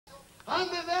And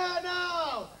they're there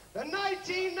now, the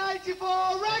 1994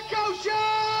 Radco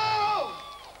Show!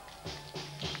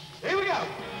 Here we go.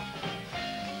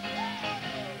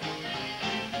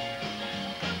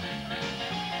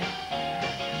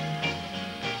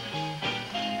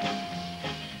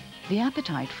 The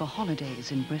appetite for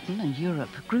holidays in Britain and Europe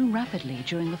grew rapidly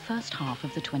during the first half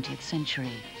of the 20th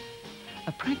century.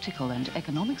 A practical and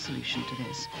economic solution to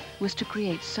this was to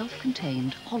create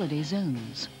self-contained holiday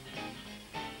zones.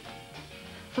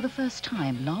 For the first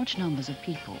time, large numbers of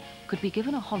people could be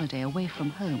given a holiday away from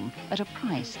home at a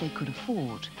price they could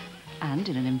afford, and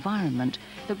in an environment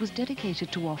that was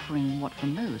dedicated to offering what for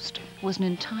most was an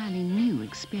entirely new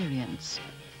experience: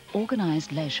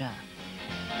 organised leisure.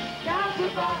 Down to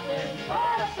Butlins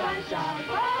for the sunshine,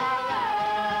 voila!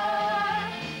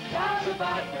 Down to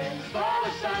Butlins for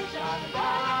the sunshine,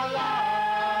 voila!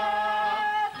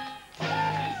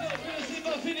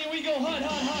 We go hot,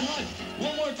 hot, hot, hot.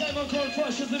 One more time encore,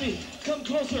 crushes to me. Come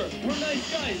closer, we're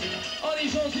nice guys. Ali,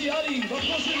 Josie, Ali, here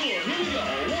we go.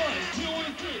 1, 2,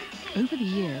 and 3. Over the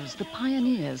years, the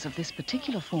pioneers of this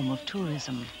particular form of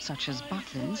tourism, such as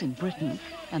Butlins in Britain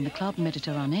and the Club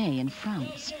Méditerranée in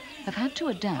France, have had to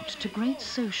adapt to great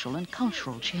social and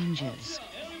cultural changes.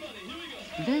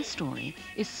 Their story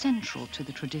is central to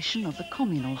the tradition of the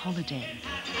communal holiday.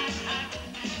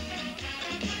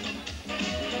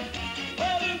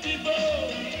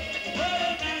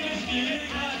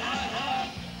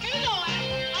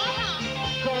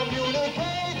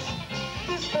 Communicate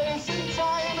the space and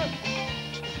time.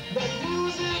 Let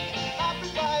music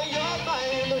occupy your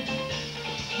mind.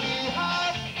 We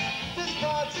have this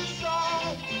party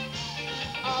song.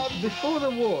 Before the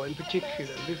war in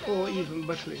particular, before even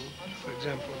Butlins, for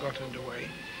example, got underway,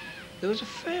 there was a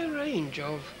fair range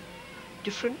of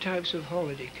different types of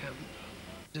holiday camps.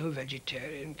 There were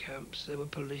vegetarian camps, there were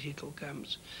political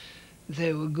camps,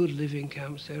 there were good living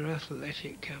camps, there were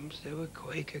athletic camps, there were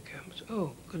Quaker camps.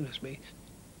 Oh, goodness me.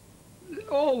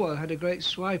 Orwell had a great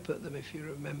swipe at them, if you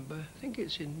remember. I think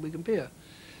it's in Wigan Pier,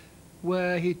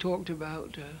 where he talked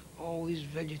about all these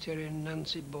vegetarian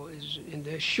Nancy boys in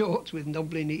their shorts with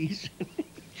knobbly knees.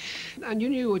 And you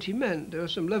knew what he meant. There are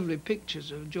some lovely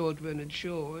pictures of George Bernard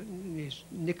Shaw in his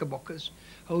knickerbockers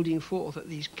holding forth at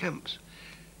these camps.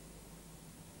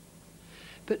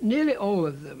 But nearly all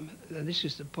of them, and this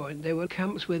is the point, they were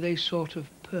camps with a sort of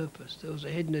purpose. There was a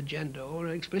hidden agenda or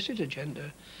an explicit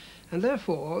agenda. And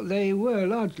therefore, they were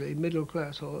largely middle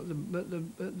class, or at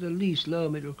the least lower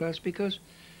middle class, because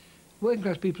working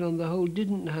class people on the whole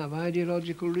didn't have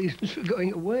ideological reasons for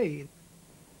going away.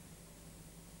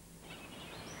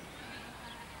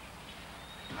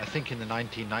 I think in the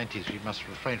 1990s we must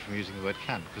refrain from using the word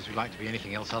camp, because we like to be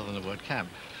anything else other than the word camp.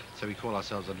 So we call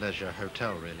ourselves a leisure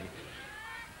hotel, really.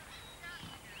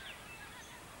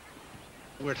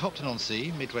 We're at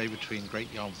Hopton-on-Sea, midway between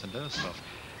Great Yarmouth and Lowestoft,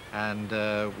 and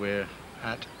we're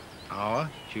at our,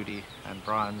 Judy and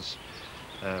Brian's,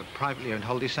 privately owned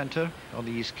holiday centre on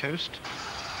the east coast,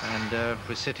 and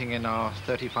we're sitting in our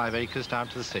 35 acres down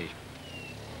to the sea.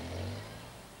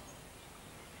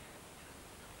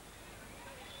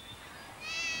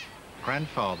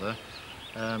 Grandfather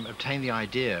obtained the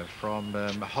idea from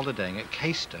holidaying at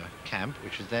Caister Camp,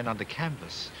 which was then under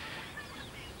canvas.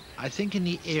 I think in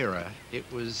the era, it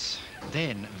was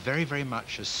then very, very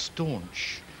much a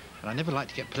staunch, and I never like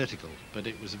to get political, but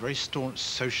it was a very staunch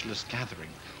socialist gathering.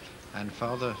 And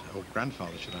father, or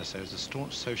grandfather should I say, was a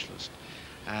staunch socialist.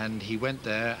 And he went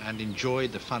there and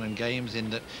enjoyed the fun and games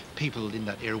in that people in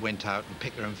that era went out and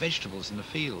picked their own vegetables in the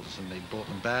fields, and they brought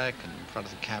them back, and in front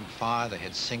of the campfire they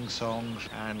had sing-songs,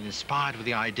 and inspired with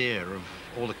the idea of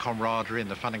all the camaraderie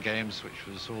and the fun and games, which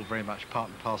was all very much part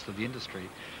and parcel of the industry.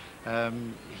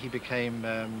 He became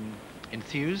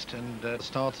enthused and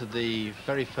started the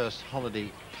very first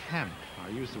holiday camp. I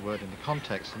use the word in the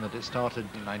context in that it started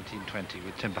in 1920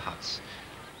 with timber huts.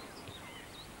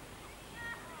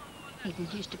 There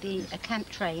used to be a camp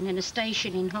train and a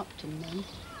station in Hopton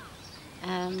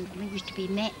then. We used to be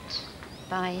met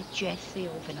by Jess, the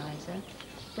organiser,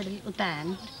 with a little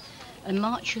band, and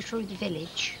march you through the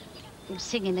village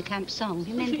singing the camp song.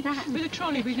 You remember that? With a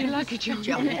trolley with your luggage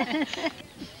on.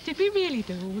 Did we really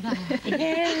do all that?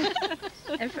 Yeah.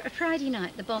 A Friday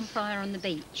night, the bonfire on the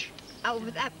beach. Oh,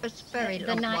 that was very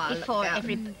long. The night before,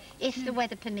 ago. if the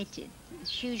weather permitted,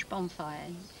 huge bonfire,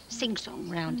 sing-song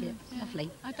round it. Yeah.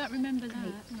 Lovely. I don't remember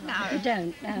that. No. You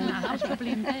don't? No. No, I was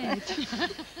probably in bed.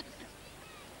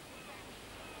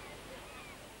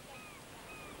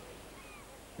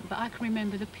 But I can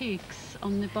remember the pigs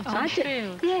on the bottom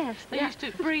field. Yes. They used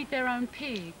to breed their own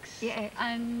pigs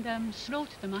and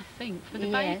slaughter them, I think, for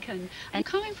the bacon. And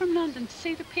coming from London to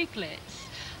see the piglets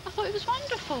I thought it was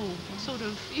wonderful, sort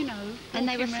of, you know. And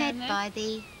they were walking fed around there. by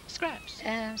the Scraps.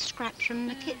 scraps from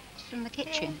the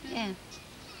kitchen. Yeah.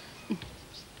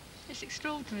 It's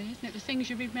extraordinary, isn't it? The things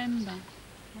you remember.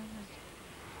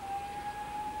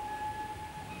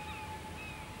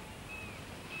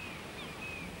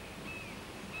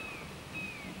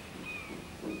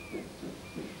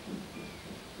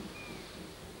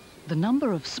 The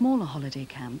number of smaller holiday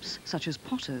camps, such as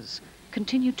Potter's,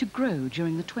 continued to grow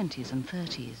during the 20s and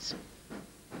 30s.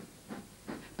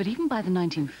 But even by the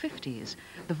 1950s,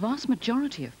 the vast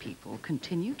majority of people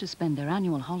continued to spend their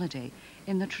annual holiday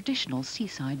in the traditional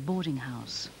seaside boarding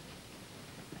house.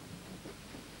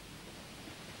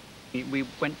 We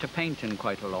went to painting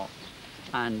quite a lot,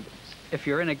 and if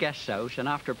you're in a guest house and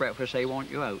after breakfast they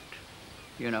want you out,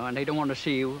 you know, and they don't want to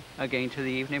see you again to the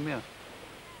evening meal.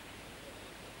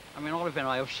 I mean, Oliver and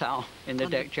I have sat in the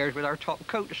deck chairs with our top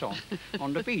coats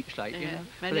on the beach, like, you know,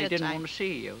 but they didn't want to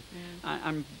see you. Yeah.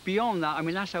 And beyond that, I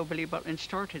mean, that's how Billy Butlins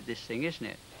started this thing, isn't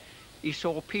it? He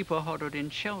saw people huddled in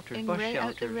shelters, bus shelters,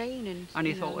 out the rain and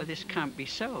he thought, well, this can't be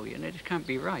so, you know, this can't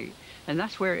be right. And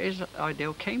that's where his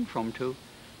idea came from, to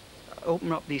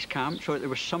open up these camps so that there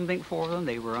was something for them,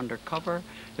 they were under cover,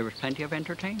 there was plenty of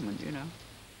entertainment, you know.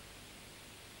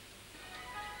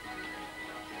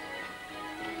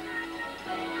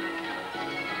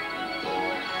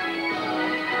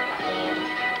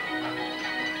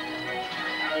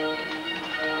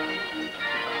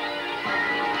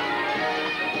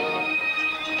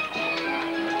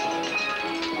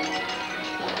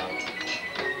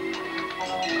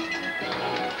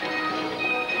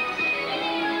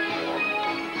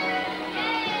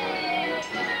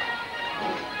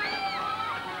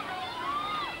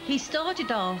 He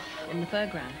started off in the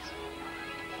fairgrounds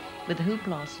with the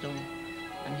hoopla store,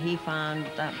 and he found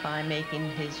that by making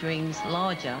his rings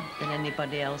larger than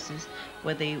anybody else's,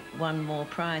 where they won more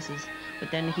prizes,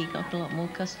 but then he got a lot more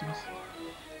customers.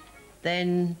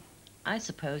 Then I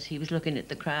suppose he was looking at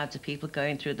the crowds of people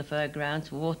going through the fairgrounds,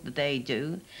 what did they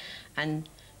do? And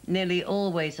nearly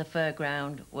always a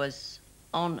fairground was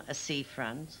on a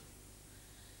seafront,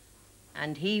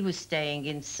 and he was staying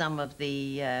in some of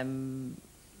the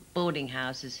boarding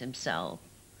houses himself,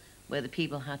 where the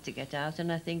people had to get out,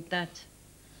 and I think that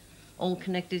all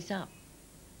connected it up.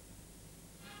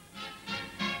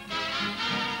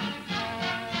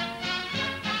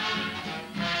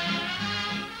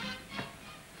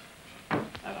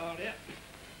 Hello there.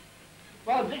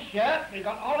 Well, this year we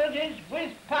got holidays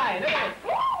with pay. Look at it.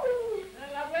 Woo! Isn't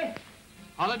that lovely?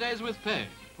 Holidays with pay.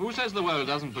 Who says the world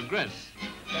doesn't progress?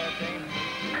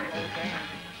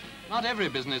 Not every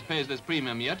business pays this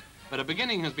premium yet, but a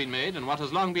beginning has been made, and what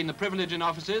has long been the privilege in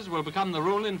offices will become the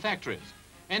rule in factories.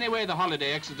 Anyway, the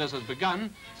holiday exodus has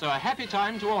begun, so a happy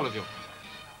time to all of you.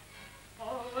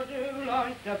 Oh, I do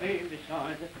like to be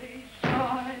beside the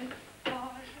seaside.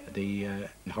 The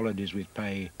Holidays with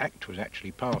Pay Act was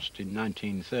actually passed in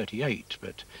 1938,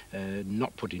 but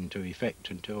not put into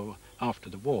effect until after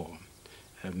the war.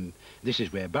 This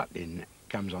is where Butlin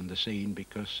comes on the scene,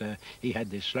 because he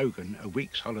had this slogan, a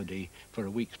week's holiday for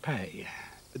a week's pay.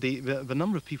 The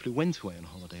number of people who went away on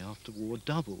holiday after war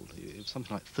doubled. It was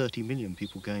something like 30 million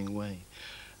people going away.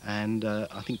 And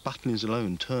I think Butlins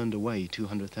alone turned away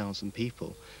 200,000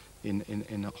 people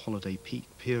in a holiday peak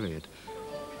period.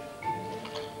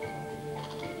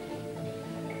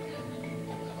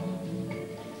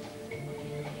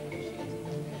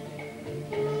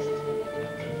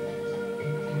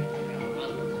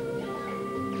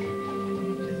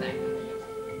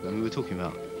 We were talking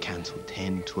about cancelled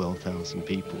 10, 12,000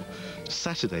 people.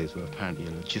 Saturdays were apparently a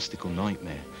logistical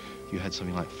nightmare. You had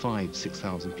something like 5,000,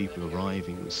 6,000 people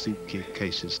arriving with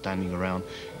suitcases standing around,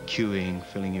 queuing,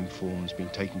 filling in forms, being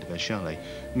taken to their chalet.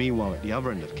 Meanwhile, at the other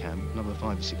end of camp, another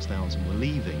 5,000 or 6,000 were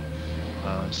leaving.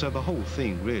 So the whole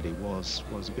thing really was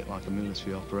a bit like a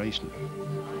military operation.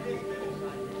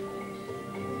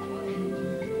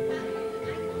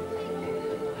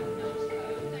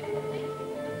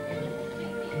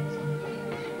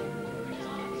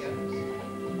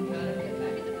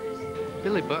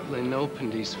 Billy Butlin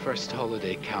opened his first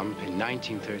holiday camp in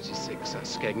 1936 at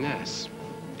Skegness.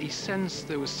 He sensed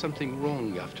there was something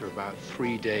wrong after about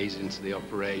 3 days into the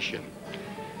operation.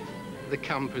 The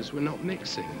campers were not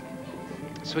mixing.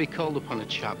 So he called upon a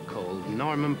chap called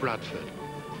Norman Bradford.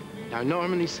 Now,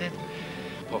 Norman, he said,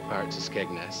 pop out to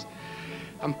Skegness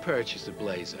and purchase a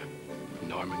blazer.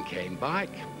 Norman came back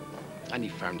and he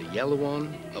found a yellow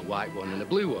one, a white one and a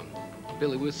blue one.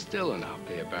 Billy was still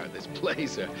unhappy about this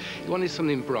blazer. He wanted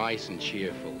something bright and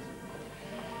cheerful.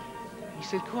 He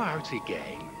said, go out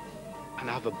again and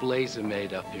have a blazer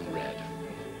made up in red.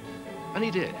 And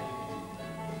he did.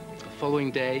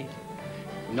 following day,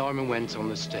 Norman went on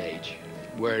the stage,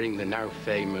 wearing the now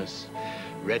famous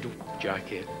red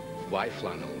jacket, white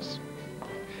flannels.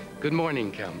 Good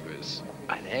morning, campers.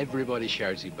 And everybody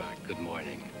shouted back, good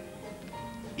morning.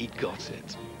 He got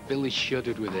it. Billy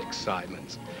shuddered with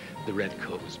excitement. The red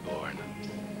coat was born.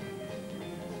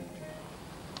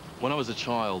 When I was a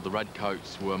child, the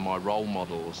Redcoats were my role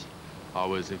models. I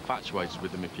was infatuated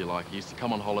with them, if you like. I used to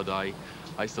come on holiday.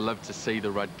 I used to love to see the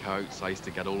Redcoats. I used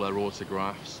to get all their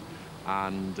autographs.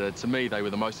 And to me, they were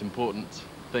the most important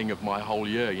thing of my whole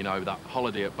year, you know, that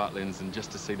holiday at Butlins and just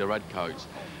to see the Redcoats.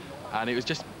 And it was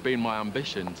just been my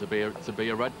ambition to be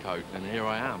a Redcoat, and here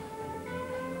I am.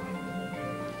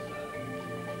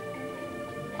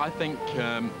 I think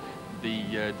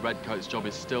the Redcoats' job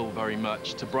is still very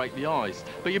much to break the ice.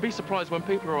 But you'd be surprised when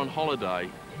people are on holiday,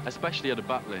 especially at the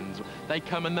Butlins, they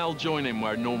come and they'll join in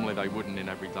where normally they wouldn't in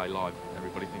everyday life.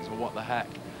 Everybody thinks, well, what the heck?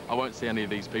 I won't see any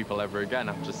of these people ever again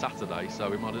after Saturday, so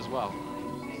we might as well.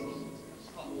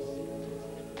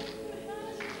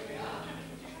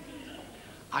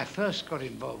 I first got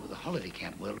involved with the holiday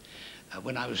camp world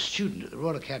when I was a student at the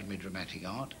Royal Academy of Dramatic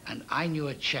Art, and I knew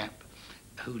a chap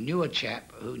who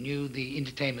knew the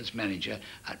entertainment's manager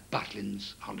at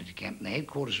Butlins holiday camp, and the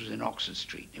headquarters was in Oxford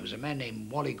Street. It was a man named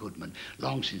Wally Goodman,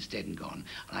 long since dead and gone.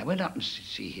 And I went up and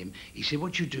see him. He said,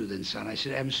 "What you do then, son?" I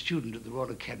said, "I'm a student at the Royal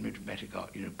Academy of Dramatic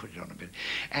Art, you know, put it on a bit."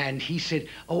 And he said,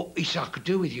 "Oh," he said, "I could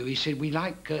do with you." He said, "We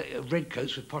like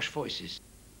redcoats with posh voices."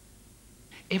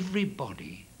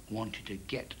 Everybody wanted to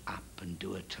get up and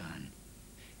do a turn.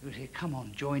 He would say, "Come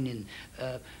on, join in.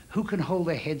 Who can hold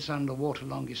their heads under water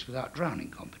longest without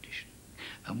drowning?" competition.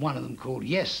 And one of them called,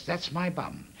 "Yes, that's my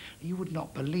bum." You would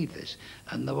not believe this.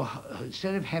 And they were,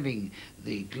 instead of having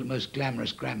the most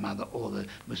glamorous grandmother or the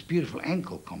most beautiful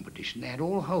ankle competition, they had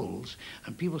all holes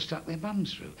and people stuck their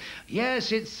bums through.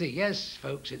 Yes, yes,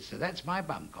 folks, it's the "that's my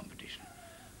bum" competition.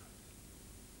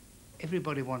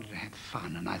 Everybody wanted to have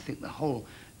fun, and I think the whole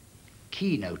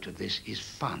keynote of this is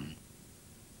fun.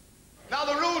 Now,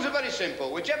 the rules are very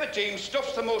simple. Whichever team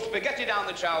stuffs the most spaghetti down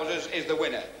the trousers is the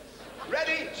winner.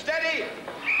 Ready, steady.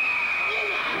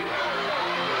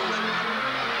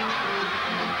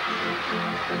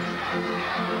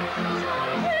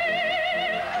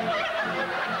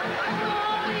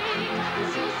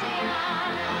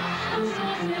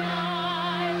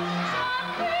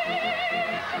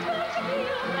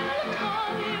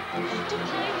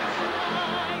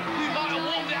 You might have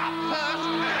warmed it up first.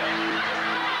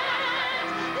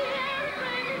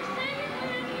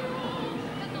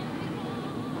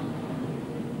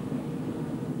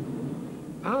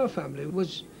 Our family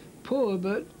was poor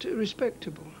but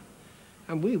respectable,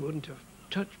 and we wouldn't have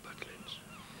touched Butlins.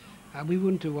 We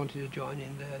wouldn't have wanted to join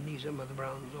in their Knees Up Mother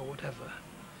Browns or whatever.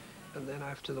 And then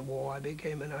after the war, I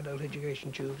became an adult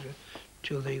education tutor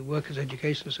to the Workers'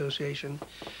 Education Association.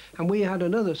 And we had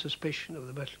another suspicion of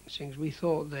the Butlins things. We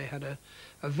thought they had a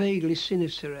vaguely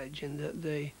sinister edge in that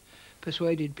they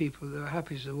persuaded people they were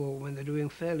happy as the war when they're doing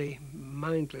fairly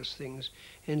mindless things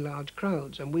in large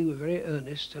crowds. And we were very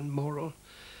earnest and moral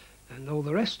and all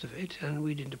the rest of it, and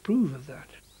we didn't approve of that.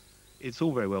 It's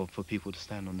all very well for people to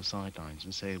stand on the sidelines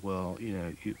and say, well, you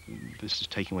know, this is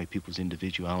taking away people's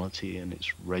individuality and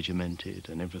it's regimented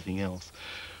and everything else.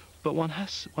 But one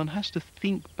has to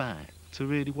think back to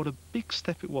really what a big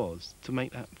step it was to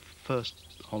make that first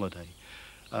holiday.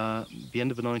 The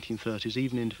end of the 1930s,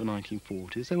 even into the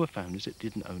 1940s, there were families that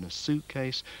didn't own a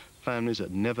suitcase, families that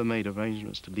never made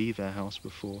arrangements to leave their house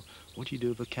before. What do you do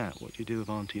with a cat? What do you do with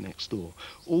Auntie next door?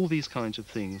 All these kinds of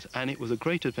things, and it was a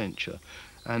great adventure.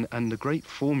 And the great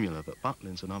formula that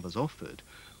Butlins and others offered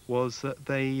was that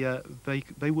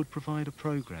they would provide a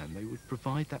program. They would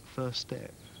provide that first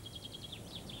step.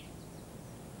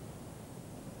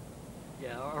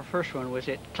 Yeah, our first one was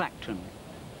at Clacton.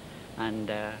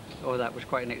 And, oh, that was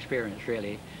quite an experience,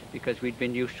 really, because we'd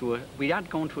been used to we had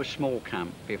gone to a small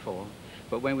camp before,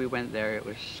 but when we went there, it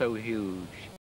was so huge.